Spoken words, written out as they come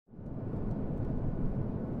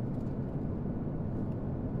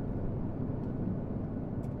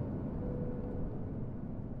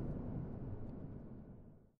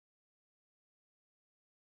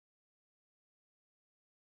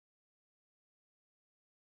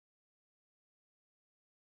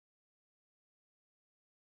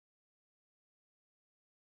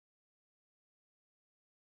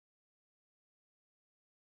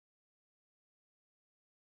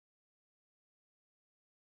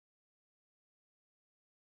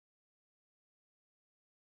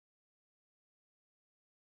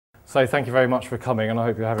say thank you very much for coming, and I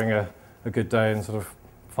hope you're having a good day and sort of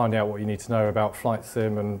finding out what you need to know about flight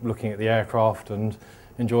sim and looking at the aircraft and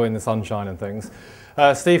enjoying the sunshine and things.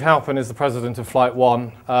 Steve Halpin is the president of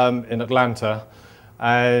Flight1 in Atlanta,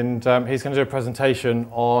 and he's going to do a presentation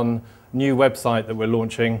on a new website that we're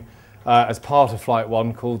launching as part of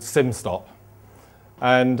Flight1 called SimStop.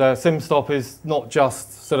 And SimStop is not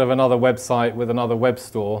just sort of another website with another web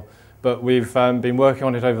store, but we've been working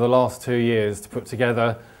on it over the last 2 years to put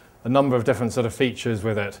together a number of different sort of features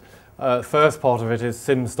with it. First part of it is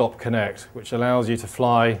SimStop Connect, which allows you to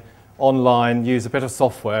fly online, use a bit of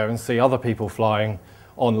software and see other people flying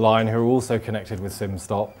online who are also connected with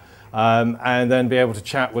SimStop, and then be able to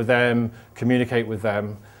chat with them, communicate with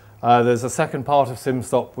them. There's a second part of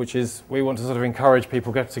SimStop, which is we want to sort of encourage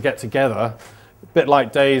people to get together, a bit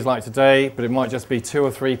like days like today, but it might just be 2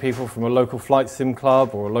 or 3 people from a local flight sim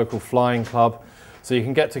club or a local flying club. So you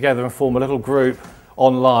can get together and form a little group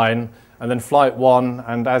online, and then Flight1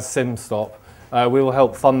 and as SimStop, we will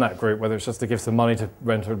help fund that group, whether it's just to give some money to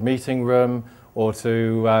rent a meeting room or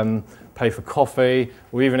to pay for coffee,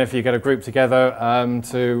 or even if you get a group together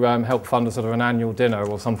to help fund a sort of an annual dinner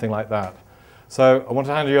or something like that. So I want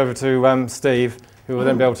to hand you over to Steve, who will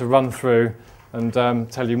then be able to run through and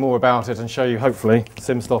tell you more about it and show you, hopefully,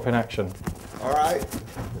 SimStop in action. All right.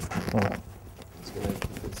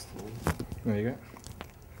 There you go.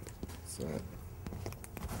 So,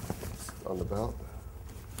 on the belt.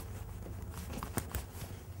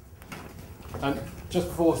 And just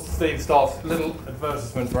before Steve starts, a little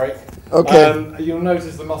advertisement break. Okay. You'll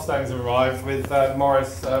notice the Mustangs have arrived with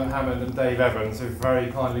Maurice Hammond and Dave Evans, who very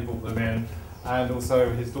kindly brought them in, and also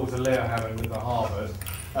his daughter Leah Hammond with the Harvard.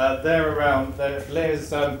 They're around. Leah's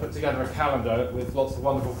put together a calendar with lots of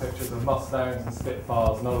wonderful pictures of Mustangs and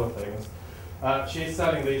Spitfires and other things. She's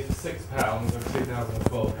selling these for £6, a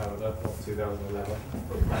 2012 calendar, not 2011.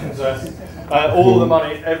 And all the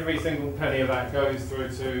money, every single penny of that goes through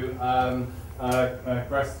to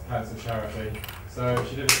breast cancer charity. So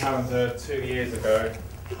she did a calendar 2 years ago,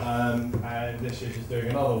 and this year she's doing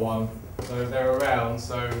another one. So they're around,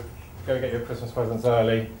 so go get your Christmas presents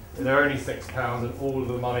early. They're only £6, and all of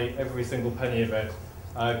the money, every single penny of it,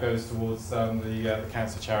 goes towards the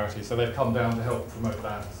cancer charity. So they've come down to help promote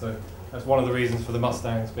that. So that's one of the reasons for the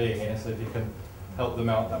Mustangs being here, so if you can help them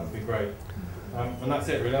out, that would be great. And that's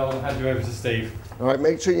it, really. I'll hand you over to Steve. All right,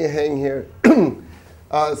 make sure you hang here.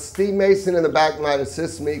 Steve Mason in the back might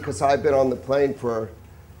assist me because I've been on the plane for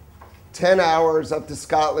 10 hours up to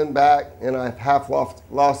Scotland back, and I've half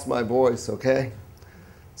lost my voice, okay?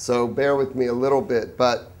 So bear with me a little bit.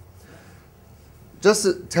 But just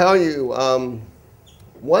to tell you,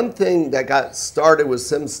 one thing that got started with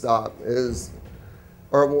SimStop is,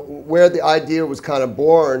 or where the idea was kind of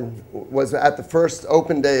born, was at the first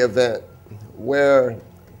open day event, where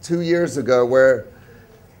 2 years ago, where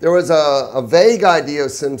there was a vague idea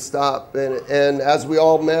of SimStop, and as we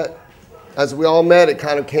all met, it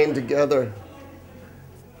kind of came together.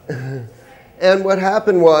 And what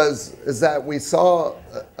happened is that we saw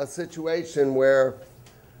a situation where,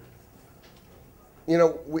 you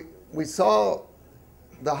know, we saw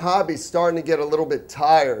the hobby starting to get a little bit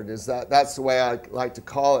tired. That's the way I like to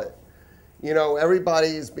call it. You know,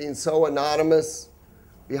 everybody's being so anonymous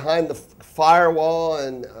behind the firewall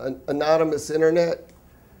and anonymous internet.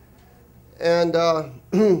 And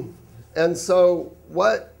and so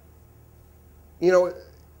what, you know,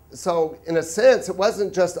 so in a sense, it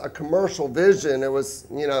wasn't just a commercial vision. It was,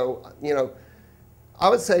 you know, I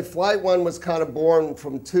would say Flight1 was kind of born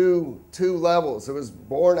from two levels. It was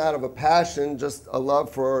born out of a passion, just a love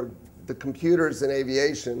for the computers and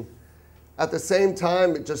aviation. At the same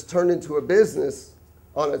time, it just turned into a business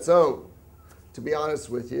on its own, to be honest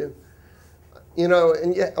with you. You know,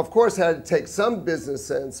 and yet, of course, it had to take some business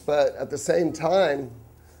sense, but at the same time,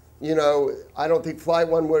 you know, I don't think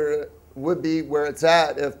Flight1 would be where it's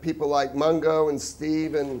at if people like Mungo and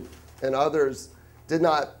Steve and others did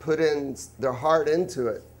not put in their heart into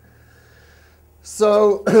it.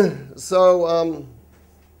 So,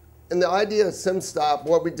 in the idea of SimStop,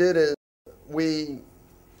 what we did is we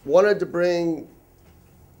wanted to bring,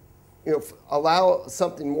 you know, allow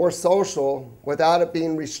something more social without it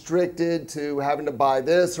being restricted to having to buy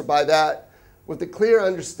this or buy that, with the clear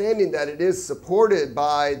understanding that it is supported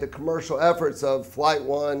by the commercial efforts of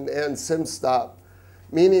Flight1 and SimStop,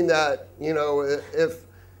 meaning that, you know,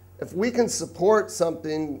 if we can support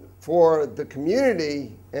something for the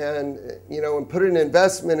community and, you know, and put an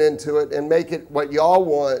investment into it and make it what y'all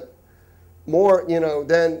want more, you know,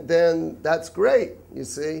 then that's great, you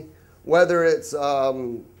see. Whether it's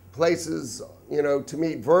places, you know, to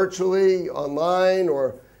meet virtually, online,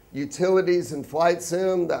 or utilities in Flight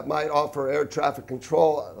Sim that might offer air traffic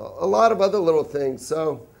control, a lot of other little things.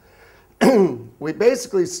 So we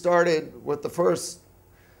basically started with the first,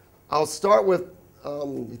 I'll start with,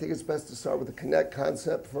 you think it's best to start with the Connect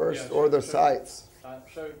concept first, Yeah, or the sites?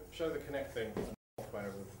 Show the Connect thing,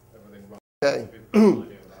 software with everything running. Okay. Give people an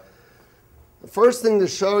idea about it. The first thing to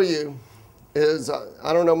show you is,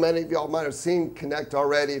 I don't know, many of y'all might have seen Connect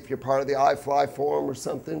already if you're part of the iFly forum or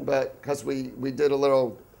something, but because we did a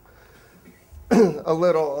little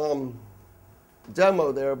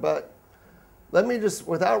demo there, but let me just,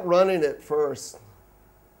 without running it first,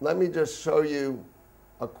 let me just show you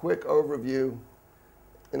a quick overview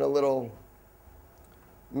in a little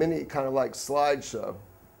mini kind of like slideshow.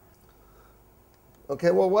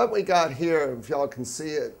 Okay, well, what we got here, if y'all can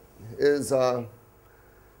see it, is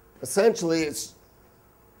essentially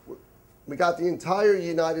we got the entire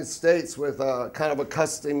United States with kind of a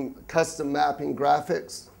custom mapping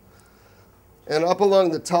graphics. And up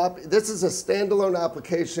along the top, this is a standalone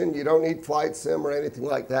application. You don't need Flight Sim or anything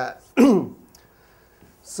like that.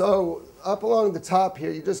 So up along the top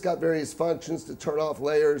here, you just got various functions to turn off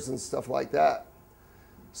layers and stuff like that.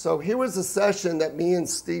 So here was a session that me and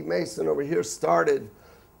Steve Mason over here started.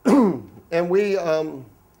 And we,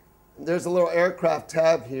 there's a little aircraft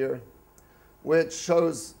tab here, which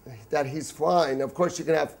shows that he's flying. Of course, you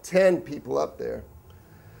can have 10 people up there.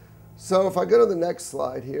 So if I go to the next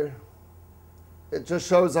slide here, it just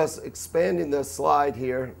shows us expanding the slide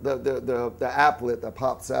here, the applet that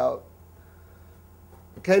pops out.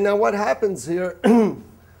 Okay, now what happens here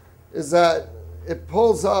is that it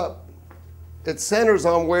pulls up, it centers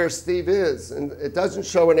on where Steve is, and it doesn't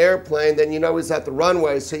show an airplane, then you know he's at the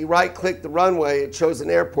runway. So you right-click the runway, it shows an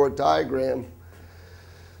airport diagram.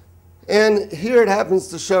 And here it happens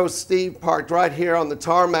to show Steve parked right here on the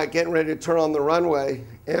tarmac, getting ready to turn on the runway.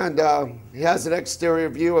 And he has an exterior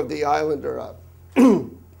view of the Islander up.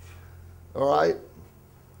 All right.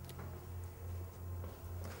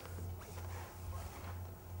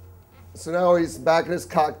 So now he's back in his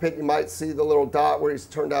cockpit. You might see the little dot where he's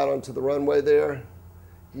turned out onto the runway there.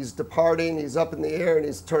 He's departing. He's up in the air, and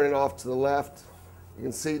he's turning off to the left. You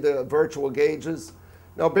can see the virtual gauges.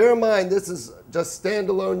 Now, bear in mind, this is just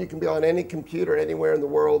standalone. You can be on any computer anywhere in the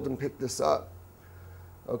world and pick this up.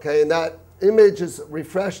 Okay, and that image is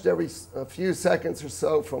refreshed every few seconds or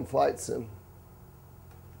so from Flight Sim.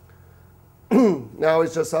 Now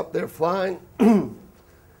he's just up there flying.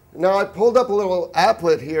 Now I pulled up a little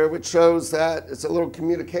applet here, which shows that it's a little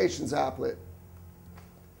communications applet.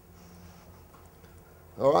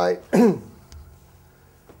 All right.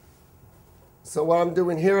 So what I'm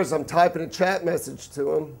doing here is I'm typing a chat message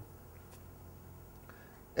to him.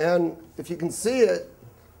 And if you can see it,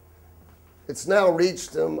 it's now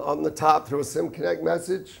reached him on the top through a SimConnect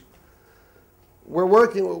message. We're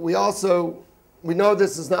working, we know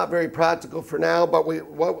this is not very practical for now, but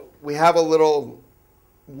we have a little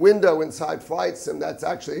window inside Flight Sim that's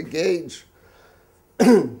actually a gauge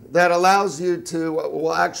that allows you to,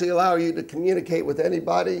 will actually allow you to communicate with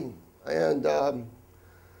anybody and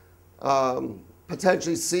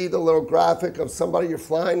potentially see the little graphic of somebody you're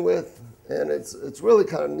flying with, and it's really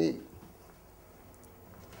kind of neat.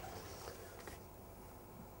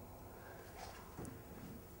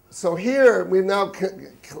 So here we've now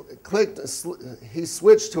clicked, he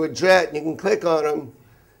switched to a jet, and you can click on him,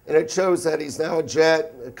 and it shows that he's now a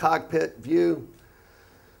jet, a cockpit view.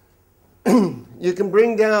 You can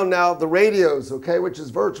bring down now the radios, okay, which is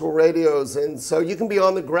virtual radios. And so you can be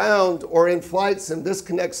on the ground or in Flight Sim. This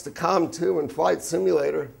connects to COM2 and Flight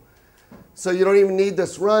Simulator. So you don't even need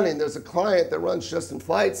this running. There's a client that runs just in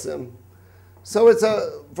Flight Sim. So it's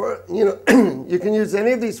you can use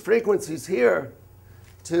any of these frequencies here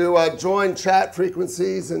to join chat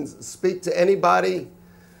frequencies and speak to anybody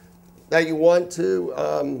that you want to.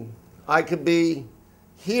 I could be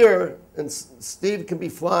here, and Steve can be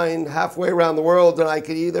flying halfway around the world, and I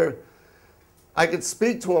could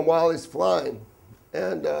speak to him while he's flying,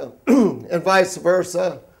 and and vice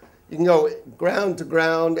versa. You can go ground to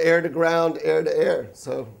ground, air to ground, air to air.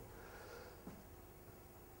 So,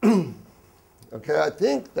 okay, I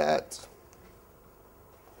think that,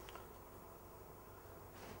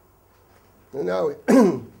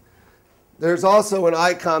 there's also an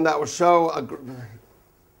icon that will show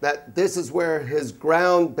that this is where his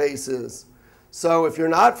ground base is. So if you're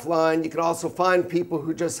not flying, you can also find people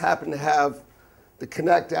who just happen to have the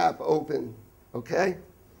Connect app open, okay?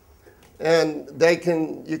 And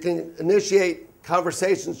you can initiate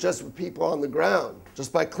conversations just with people on the ground.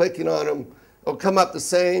 Just by clicking on them, it'll come up the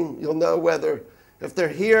same. You'll know whether, if they're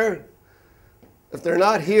here, if they're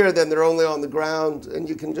not here, then they're only on the ground, and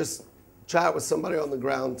you can just chat with somebody on the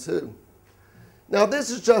ground too. Now this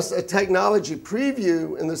is just a technology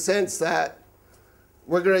preview in the sense that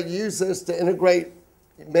we're going to use this to integrate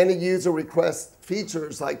many user request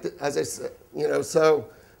features, like as I said, so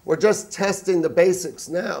we're just testing the basics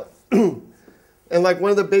now. And like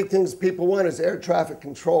one of the big things people want is air traffic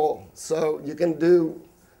control. So you can do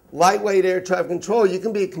lightweight air traffic control. You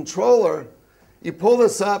can be a controller. You pull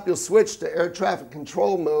this up, you'll switch to air traffic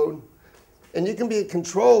control mode, and you can be a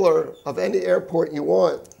controller of any airport you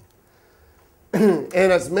want. And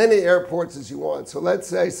as many airports as you want. So let's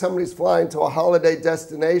say somebody's flying to a holiday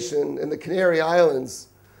destination in the Canary Islands,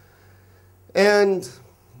 and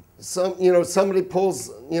somebody pulls,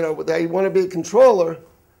 they want to be a controller,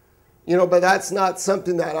 but that's not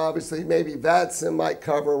something that obviously maybe VATSIM might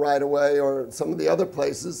cover right away or some of the other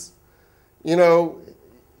places.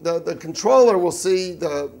 The controller will see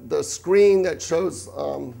the screen that shows,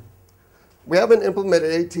 we haven't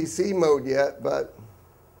implemented ATC mode yet, but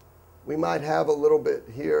we might have a little bit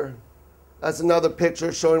here. That's another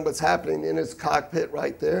picture showing what's happening in his cockpit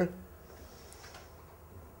right there.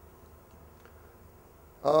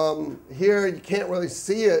 Here you can't really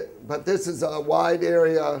see it, but this is a wide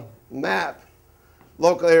area map,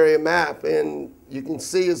 local area map, and you can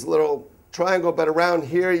see his little triangle, but around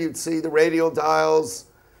here you'd see the radial dials,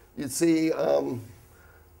 you'd see all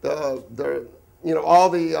the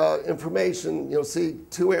information. You'll see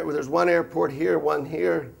there's one airport here, one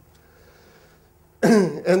here.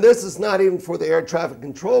 And this is not even for the air traffic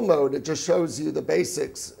control mode. It just shows you the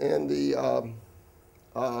basics and the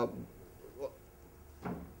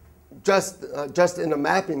just in a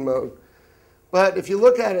mapping mode. But if you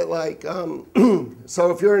look at it like,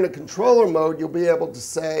 so if you're in a controller mode, you'll be able to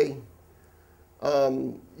say,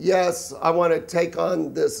 yes, I want to take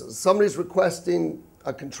on this. Somebody's requesting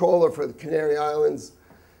a controller for the Canary Islands.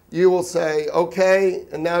 You will say, okay,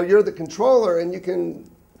 and now you're the controller, and you can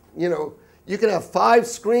have 5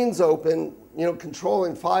 screens open,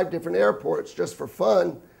 controlling 5 different airports just for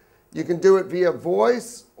fun. You can do it via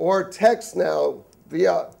voice or text now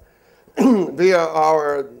via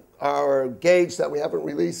our gauge that we haven't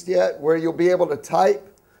released yet, where you'll be able to type,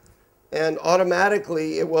 and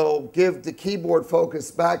automatically it will give the keyboard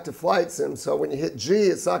focus back to Flight Sim. So when you hit G,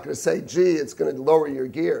 it's not going to say G, it's going to lower your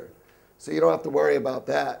gear. So you don't have to worry about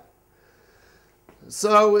that.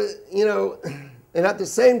 So, and at the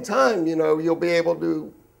same time, you'll be able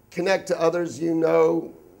to connect to others,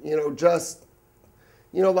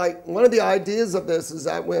 like one of the ideas of this is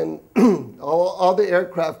that when all the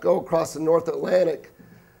aircraft go across the North Atlantic,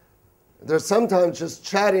 they're sometimes just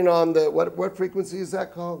chatting on the, what frequency is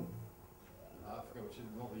that called? I forget which is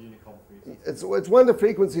not the Unicom frequency. It's one of the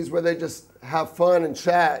frequencies where they just have fun and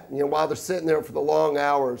chat, while they're sitting there for the long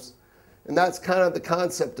hours. And that's kind of the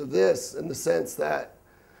concept of this, in the sense that,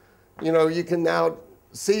 you can now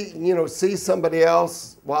see somebody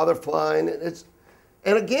else while they're flying.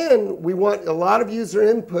 And again, we want a lot of user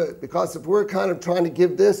input, because if we're kind of trying to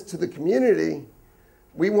give this to the community,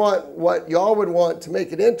 we want what y'all would want to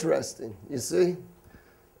make it interesting, you see?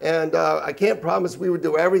 And I can't promise we would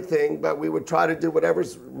do everything, but we would try to do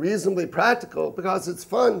whatever's reasonably practical, because it's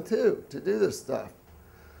fun too to do this stuff.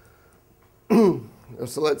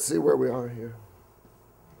 So let's see where we are here.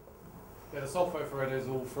 Yeah, the software for it is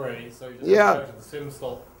all free, so you just go to the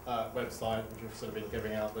SimStop website, which we've sort of been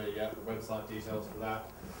giving out the website details for that.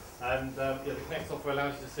 And the Connect software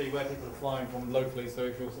allows you to see where people are flying from locally. So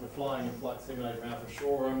if you're sort of flying in Flight Simulator out of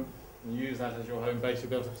Shoreham and use that as your home base,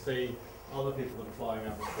 you'll be able to see other people that are flying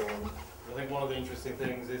out of Shoreham. I think one of the interesting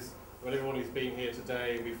things is, when everyone who's been here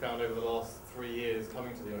today, we've found over the last 3 years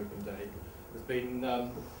coming to the Open Day, has been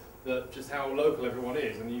just how local everyone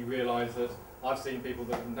is, and you realise that I've seen people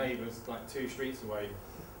that are neighbours like 2 streets away,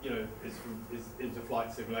 is into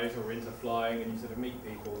Flight Simulator or into flying, and you sort of meet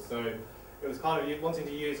people. So it was kind of wanting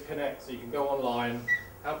to use Connect, so you can go online.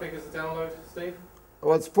 How big is the download, Steve?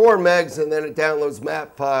 Well, it's 4 megs, and then it downloads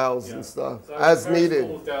map files and stuff so as it's needed.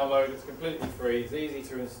 Small download. It's completely free. It's easy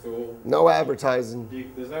to install. No advertising.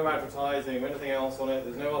 There's no advertising or anything else on it.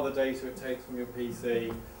 There's no other data it takes from your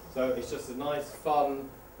PC. So it's just a nice, fun,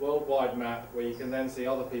 worldwide map where you can then see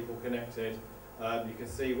other people connected. You can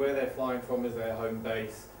see where they're flying from as their home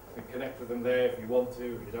base. You can connect with them there if you want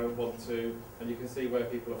to, if you don't want to, and you can see where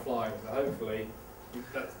people are flying. So hopefully,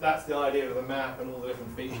 that's the idea of the map and all the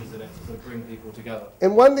different features in it to bring people together.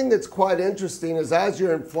 And one thing that's quite interesting is, as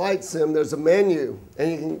you're in Flight Sim, there's a menu,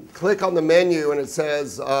 and you can click on the menu, and it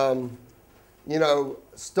says,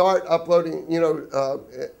 start uploading,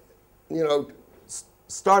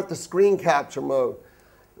 start the screen capture mode.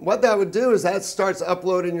 What that would do is that starts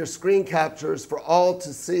uploading your screen captures for all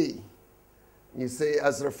to see, you see,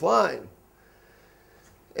 as they're flying.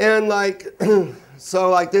 And like, so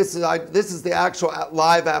like this is the actual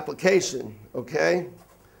live application, okay?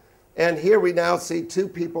 And here we now see two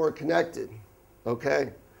people are connected,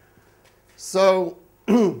 okay? So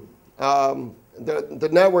the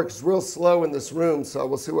network is real slow in this room, so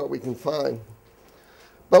we'll see what we can find.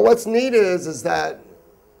 But what's neat is that,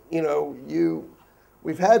 you know,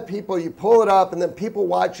 we've had people, you pull it up and then people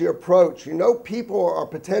watch you approach. You know people are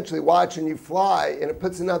potentially watching you fly, and it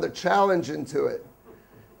puts another challenge into it.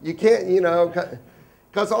 You can't, you know,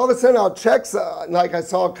 because all of a sudden I'll check, like I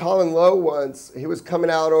saw Colin Lowe once. He was coming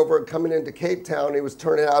into Cape Town. He was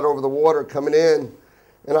turning out over the water, coming in.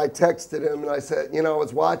 And I texted him and I said, you know, I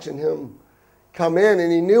was watching him come in,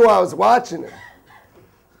 and he knew I was watching him.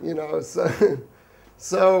 You know,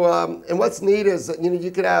 and what's neat is that, you know, you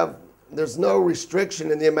could have, there's no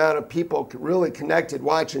restriction in the amount of people really connected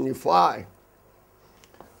watching you fly.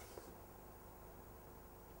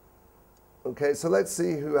 Okay, so let's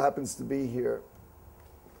see who happens to be here.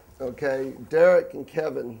 Okay, Derek and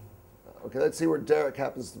Kevin. Okay, let's see where Derek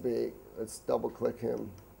happens to be. Let's double click him.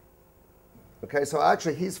 Okay, so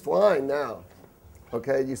actually he's flying now.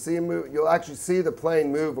 Okay, you see him move, you'll actually see the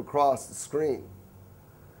plane move across the screen.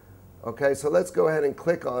 Okay, so let's go ahead and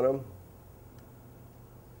click on him.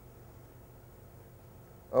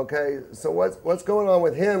 Okay, so what's going on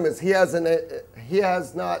with him is he has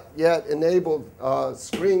not yet enabled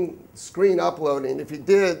screen uploading. If he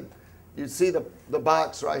did, you'd see the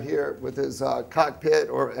box right here with his cockpit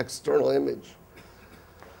or external image.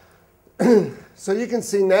 So you can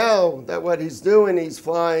see now that what he's doing, he's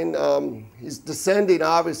flying, he's descending,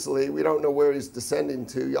 obviously. We don't know where he's descending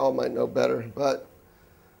to. Y'all might know better. But,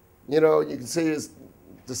 you know, you can see his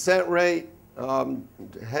descent rate,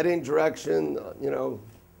 heading direction, you know,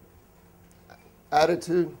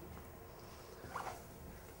 attitude.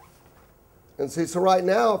 And see, so right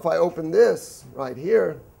now, if I open this right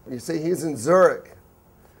here, you see he's in Zurich.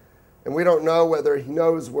 And we don't know whether he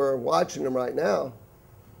knows we're watching him right now.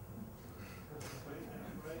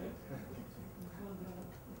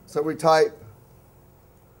 So we type,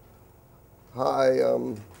 hi,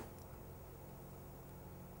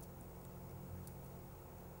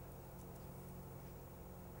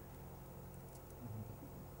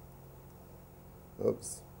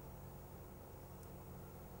 oops.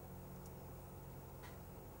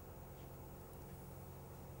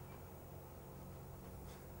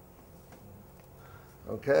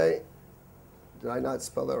 Okay. Did I not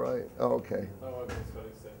spell that right? Oh, okay.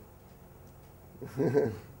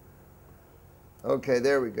 Okay,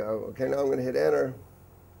 there we go. Okay, now I'm going to hit enter.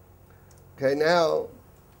 Okay, now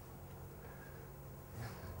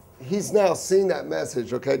he's now seen that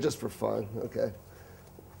message, okay, just for fun, okay.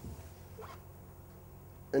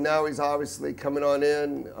 And now he's obviously coming on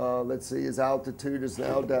in. Let's see, his altitude is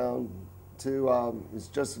now down to, he's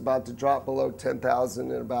just about to drop below 10,000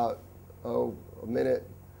 in about, a minute.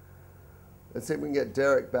 Let's see if we can get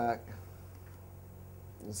Derek back.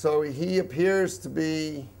 So he appears to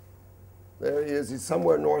be, there he is. He's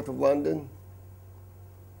somewhere north of London.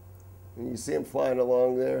 And you see him flying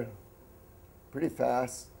along there pretty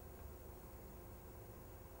fast.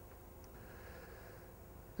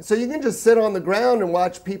 And so you can just sit on the ground and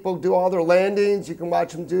watch people do all their landings. You can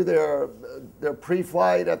watch them do their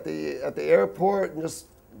pre-flight at the airport and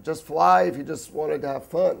just fly if you just wanted to have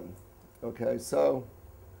fun. Okay, so.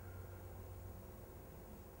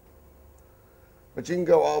 But you can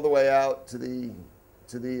go all the way out to the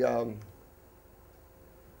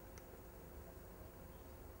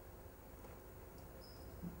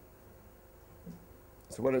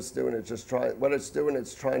so what it's doing is it's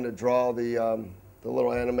trying to draw the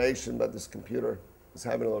little animation, but this computer is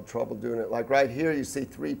having a little trouble doing it. Like right here, you see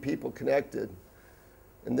 3 people connected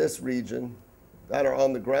in this region that are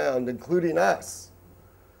on the ground, including us.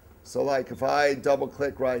 So like if I double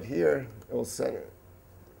click right here, it will center.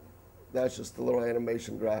 That's just a little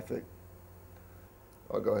animation graphic.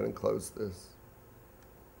 I'll go ahead and close this.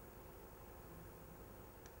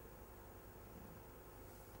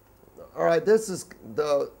 All right, this is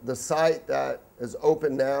the site that is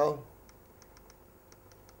open now.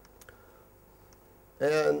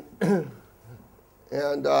 And,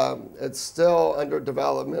 it's still under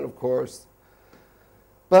development, of course.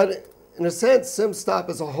 But in a sense, SimStop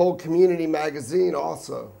is a whole community magazine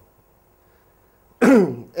also.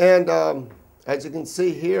 And as you can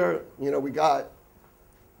see here, we got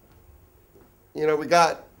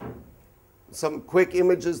some quick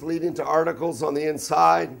images leading to articles on the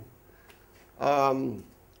inside,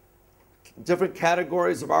 different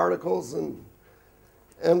categories of articles, and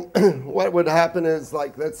what would happen is,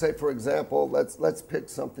 like, let's say, for example, let's pick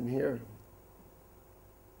something here.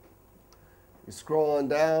 You scroll on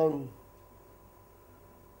down.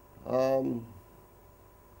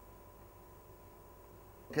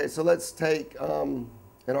 Okay, so let's take an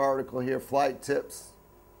article here, flight tips.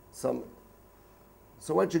 So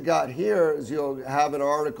what you got here is you'll have an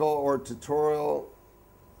article or tutorial.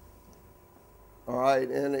 All right,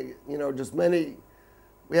 and just we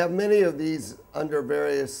have many of these under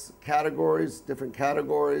various categories, different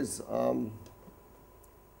categories.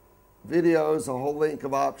 Videos, a whole link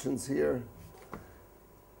of options here.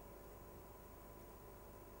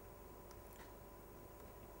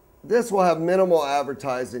 This will have minimal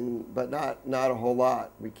advertising, but not a whole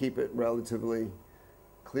lot. We keep it relatively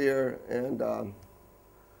clear and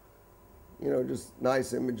just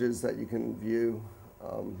nice images that you can view.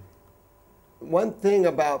 One thing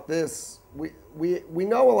about this, we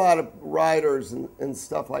know a lot of writers and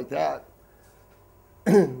stuff like that,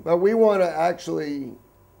 but we want to actually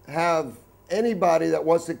have anybody that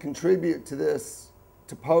wants to contribute to this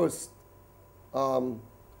to post,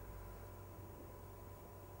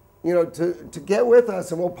 to get with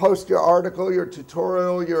us, and we'll post your article, your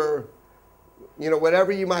tutorial, your,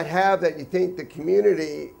 whatever you might have that you think the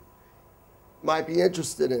community might be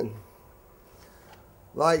interested in.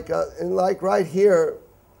 Like right here,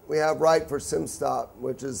 we have Write for SimStop,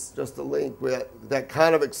 which is just a link that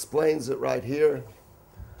kind of explains it right here.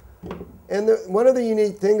 And one of the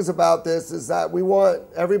unique things about this is that we want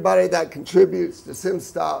everybody that contributes to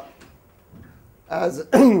SimStop as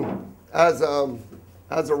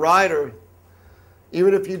a writer,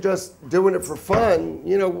 even if you're just doing it for fun,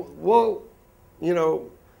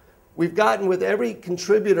 we've gotten with every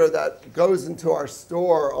contributor that goes into our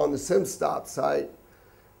store on the SimStop site,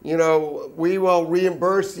 we will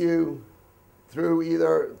reimburse you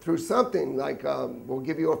through something like we'll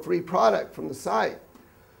give you a free product from the site.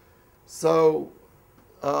 So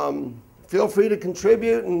feel free to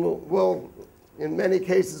contribute, and we'll in many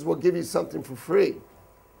cases, we'll give you something for free.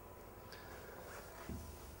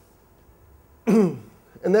 And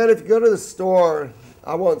then if you go to the store,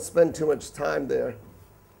 I won't spend too much time there.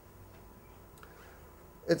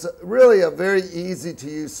 It's really a very easy to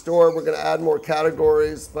use store. We're going to add more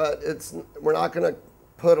categories, but we're not going to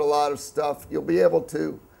put a lot of stuff. You'll be able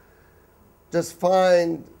to just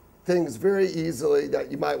find things very easily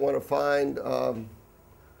that you might want to find.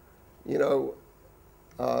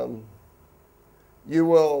 You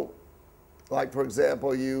will, like for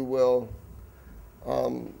example, you will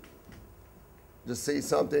just see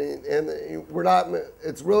something, and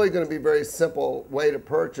it's really going to be a very simple way to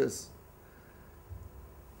purchase.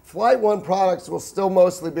 Flight1 products will still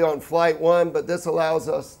mostly be on Flight1, but this allows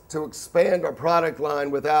us to expand our product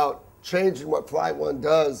line without changing what Flight1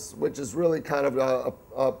 does, which is really kind of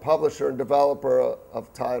a publisher and developer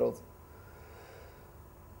of titles.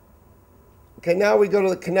 Okay, now we go to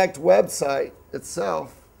the Connect website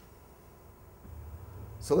itself.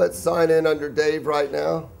 So let's sign in under Dave right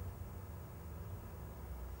now,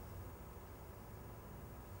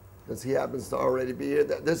 because he happens to already be here.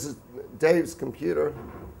 This is Dave's computer.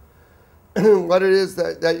 What it is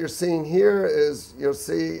that you're seeing here is, you'll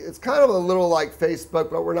see, it's kind of a little like Facebook,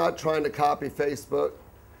 but we're not trying to copy Facebook.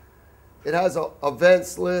 It has an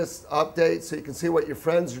events list, updates, so you can see what your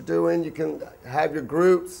friends are doing. You can have your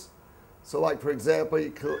groups. So like, for example,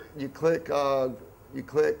 you click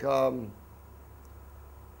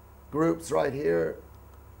groups right here.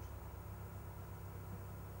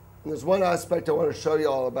 And there's one aspect I want to show you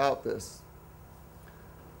all about this.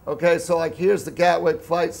 Okay, so like here's the Gatwick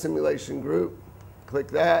Flight Simulation Group. Click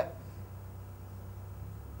that.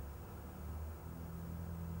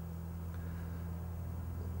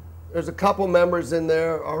 There's a couple members in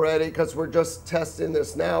there already because we're just testing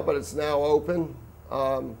this now, but it's now open.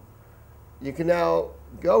 You can now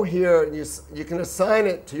go here and you can assign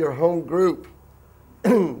it to your home group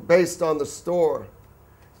based on the store.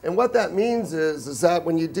 And what that means is that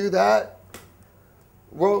when you do that,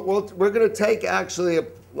 we're going to take actually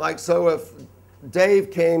so if Dave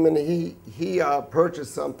came and he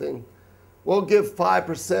purchased something, we'll give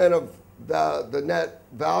 5% of the net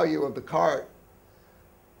value of the cart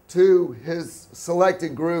to his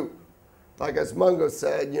selected group. Like as Mungo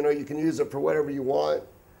said, you can use it for whatever you want.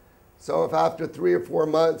 So if after 3 or 4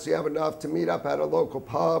 months you have enough to meet up at a local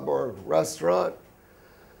pub or restaurant,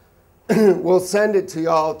 we'll send it to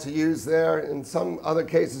y'all to use there. In some other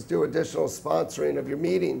cases, do additional sponsoring of your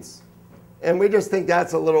meetings. And we just think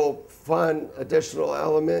that's a little fun additional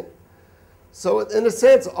element. So in a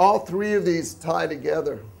sense, all three of these tie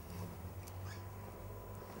together.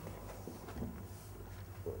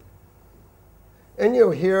 And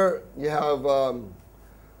here you have,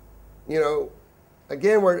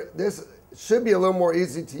 again, it should be a little more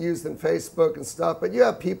easy to use than Facebook and stuff, but you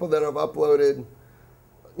have people that have uploaded,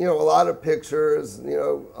 you know, a lot of pictures, you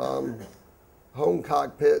know, home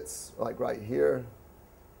cockpits, like right here,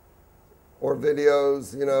 or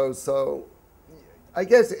videos, you know, so I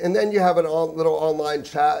guess, and then you have a little online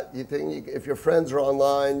chat. You think if your friends are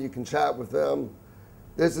online, you can chat with them.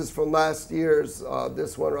 This is from last year's,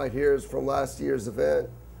 this one right here is from last year's event.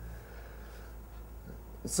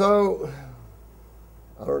 So,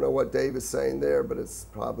 I don't know what Dave is saying there, but it's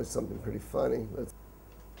probably something pretty funny.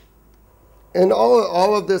 And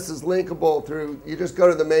all of this is linkable through, you just go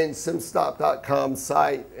to the main SimStop.com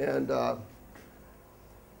site and,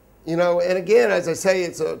 you know, and again, as I say,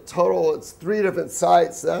 it's it's 3 different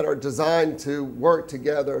sites that are designed to work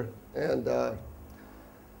together. And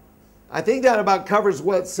I think that about covers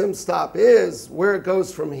what SimStop is. Where it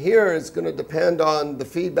goes from here is going to depend on the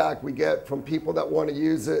feedback we get from people that want to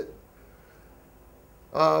use it.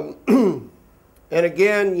 And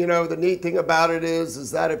again, you know, the neat thing about it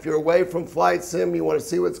is that if you're away from Flight Sim, you want to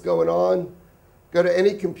see what's going on, go to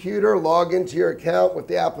any computer, log into your account with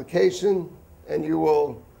the application, and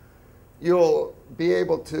you'll be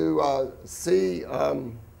able to see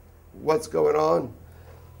what's going on.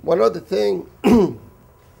 One other thing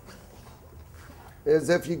is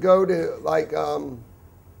if you go to, like,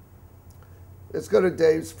 let's go to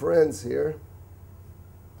Dave's Friends here.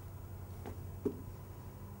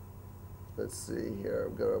 Let's see here,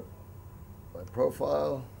 I'll go to my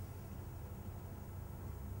profile.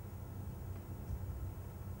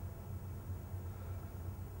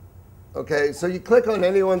 Okay, so you click on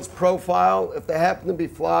anyone's profile. If they happen to be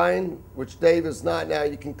flying, which Dave is not now,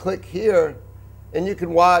 you can click here and you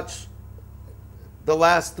can watch the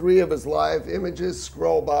last 3 of his live images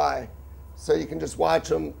scroll by. So you can just watch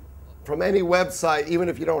them from any website, even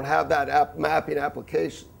if you don't have that mapping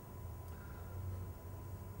application.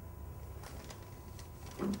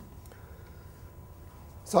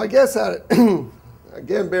 So I guess that,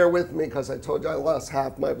 again, bear with me because I told you I lost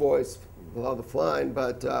half my voice with all the flying,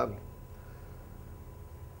 but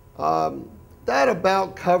that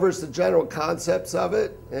about covers the general concepts of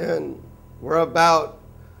it, and we're about,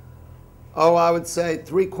 I would say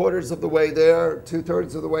 3/4 of the way there,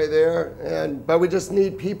 2/3 of the way there, but we just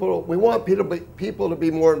need people, we want people to be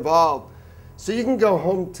more involved. So you can go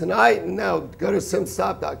home tonight and now go to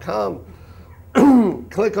simstop.com,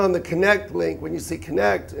 click on the Connect link when you see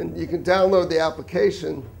Connect, and you can download the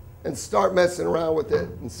application and start messing around with it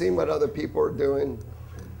and seeing what other people are doing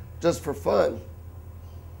just for fun.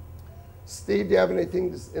 Steve, do you have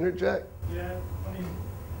anything to interject? Yeah, I mean,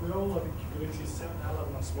 we all live in communities. Certainly I live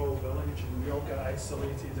in a small village and we all get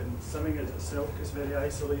isolated, and simming as itself gets very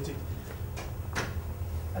isolated.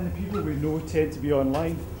 And the people we know tend to be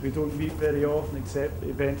online. We don't meet very often except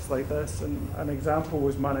events like this. And an example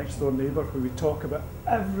was my next door neighbour, where we talk about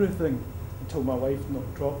everything until my wife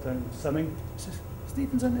dropped in simming. She says,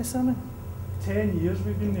 Stephen's into simming. 10 years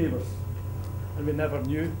we've been neighbours and we never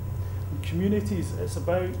knew. In communities, it's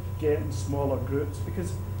about getting smaller groups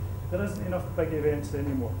because there isn't enough big events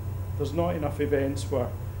anymore. There's not enough events where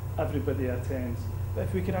everybody attends. But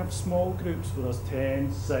if we can have small groups where there's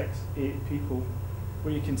 10, 6, 8 people,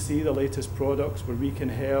 where you can see the latest products, where we can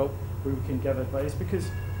help, where we can give advice. Because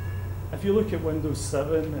if you look at Windows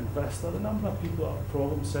 7 and Vista, the number of people that have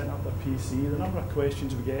problems setting up their PC, the number of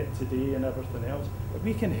questions we get today and everything else, if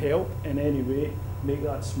we can help in any way, make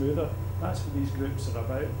that smoother, that's what these groups are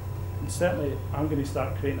about. And certainly, I'm going to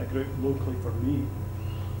start creating a group locally for me,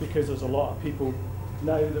 because there's a lot of people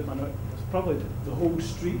now that there's probably the whole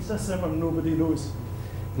streets of Sim and nobody knows,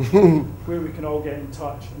 where we can all get in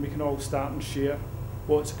touch and we can all start and share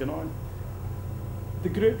what's going on. The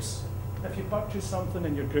groups, if you purchase something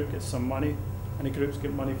and your group gets some money, and the groups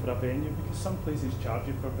get money for a venue, because some places charge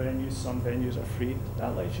you for venues, some venues are free,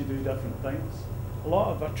 that lets you do different things. A lot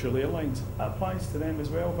of virtual airlines, that applies to them as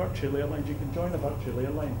well. Virtual airlines, you can join a virtual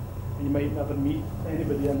airline and you might never meet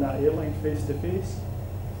anybody in that airline face to face.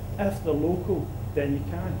 If they're local, then you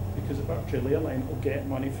can, because a virtual airline will get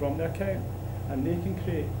money from their account and they can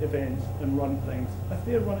create events and run things. If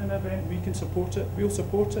they're running an event, we can support it, we'll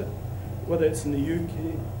support it. Whether it's in the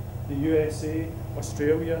UK, the USA,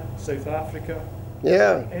 Australia, South Africa,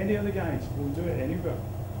 any of the guys, we'll do it anywhere.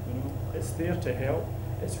 You know, it's there to help.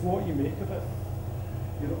 It's what you make of it.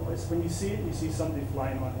 You know, it's when you see it, you see somebody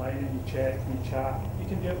flying online and you check and you chat. You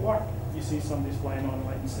can do it at work. You see somebody's flying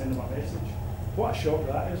online and send them a message. What a shock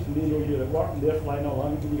that is when they know you're at work and they're flying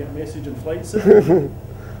along and you get a message on Flight1.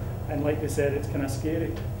 And like they said, it's kind of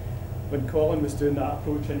scary. When Colin was doing that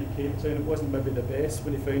approach into Cape Town, it wasn't maybe the best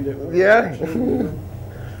when he found out. Yeah.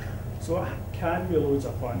 So it can be loads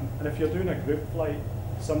of fun. And if you're doing a group flight,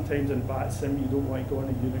 Sometimes in VATSIM you don't want to go on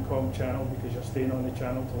a Unicom channel because you're staying on the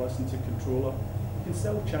channel to listen to controller. You can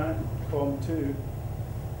still chat COM2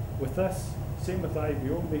 with this. Same with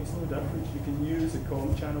IVO, makes no difference. You can use the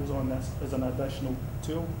COM channels on this as an additional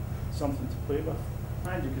tool, something to play with.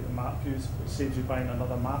 And you get the map views, which saves you buying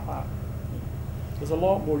another map app. There's a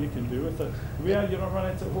lot more you can do with it. Where you're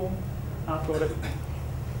running it at home, I've got it,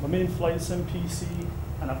 my main flight sim PC,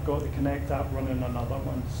 and I've got the Connect app running another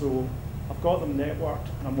one. So I've got them networked,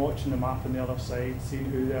 and I'm watching the map on the other side, seeing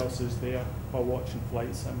who else is there while watching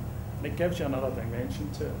flight sim. And it gives you another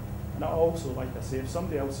dimension to it. And also, like I say, if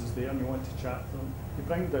somebody else is there and you want to chat to them, you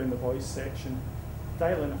bring down the voice section,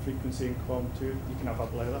 dial in a frequency in COM2, you can have a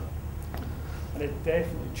blether. And it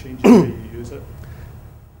definitely changes the way you use it.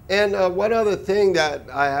 And one other thing that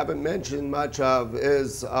I haven't mentioned much of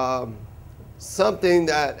is something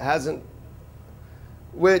that hasn't,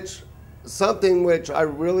 something which I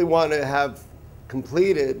really want to have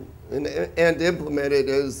completed and implemented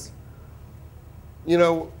is, you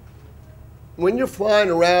know, when you're flying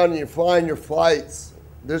around and you're flying your flights,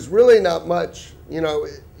 there's really not much,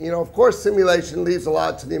 of course simulation leaves a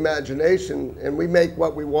lot to the imagination, and we make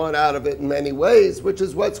what we want out of it in many ways, which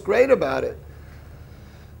is what's great about it.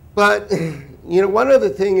 But, one other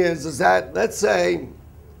thing is that, let's say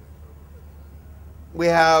we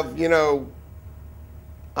have,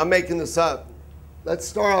 I'm making this up. Let's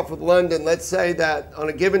start off with London. Let's say that on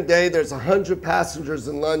a given day there's 100 passengers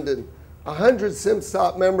in London, 100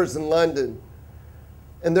 SimStop members in London,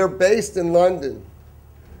 and they're based in London.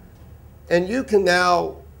 And you can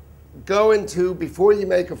now go into, before you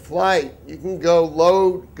make a flight, you can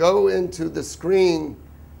go into the screen,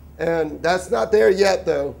 and that's not there yet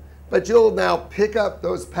though, but you'll now pick up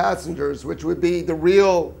those passengers, which would be the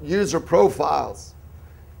real user profiles,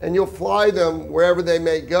 and you'll fly them wherever they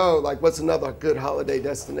may go. Like, what's another good holiday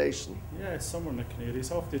destination? Yeah, it's somewhere in the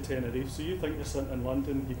Canaries, off to Tenerife. So you think you're sitting in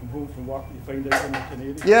London, you come home from work, you find out in the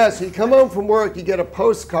Canaries. Yeah, so you come home from work, you get a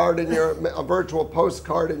postcard in a virtual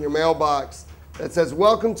postcard in your mailbox that says,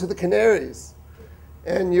 "Welcome to the Canaries."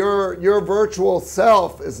 And your virtual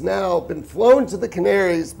self has now been flown to the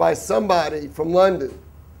Canaries by somebody from London.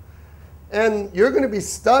 And you're going to be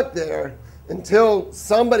stuck there until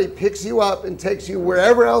somebody picks you up and takes you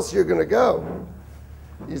wherever else you're going to go.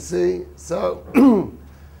 You see?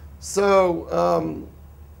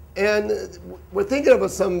 And we're thinking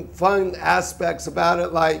of some fun aspects about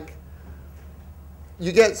it, like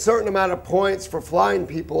you get a certain amount of points for flying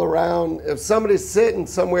people around. If somebody's sitting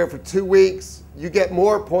somewhere for 2 weeks, you get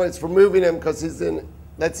more points for moving him because he's in,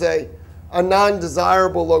 let's say, a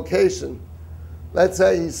non-desirable location. Let's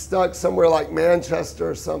say he's stuck somewhere like Manchester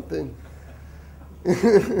or something.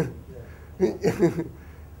 And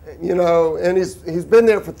he's been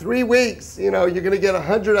there for 3 weeks. You're going to get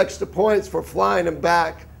 100 extra points for flying him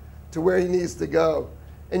back to where he needs to go.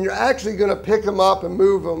 And you're actually going to pick him up and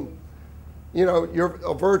move him, your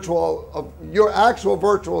actual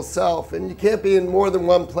virtual self. And you can't be in more than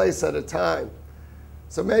one place at a time.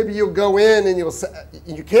 So maybe you'll go in and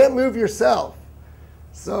you can't move yourself.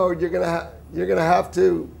 So you're going to have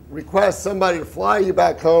to request somebody to fly you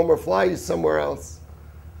back home or fly you somewhere else.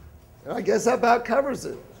 And I guess that about covers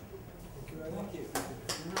it.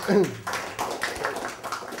 Thank you.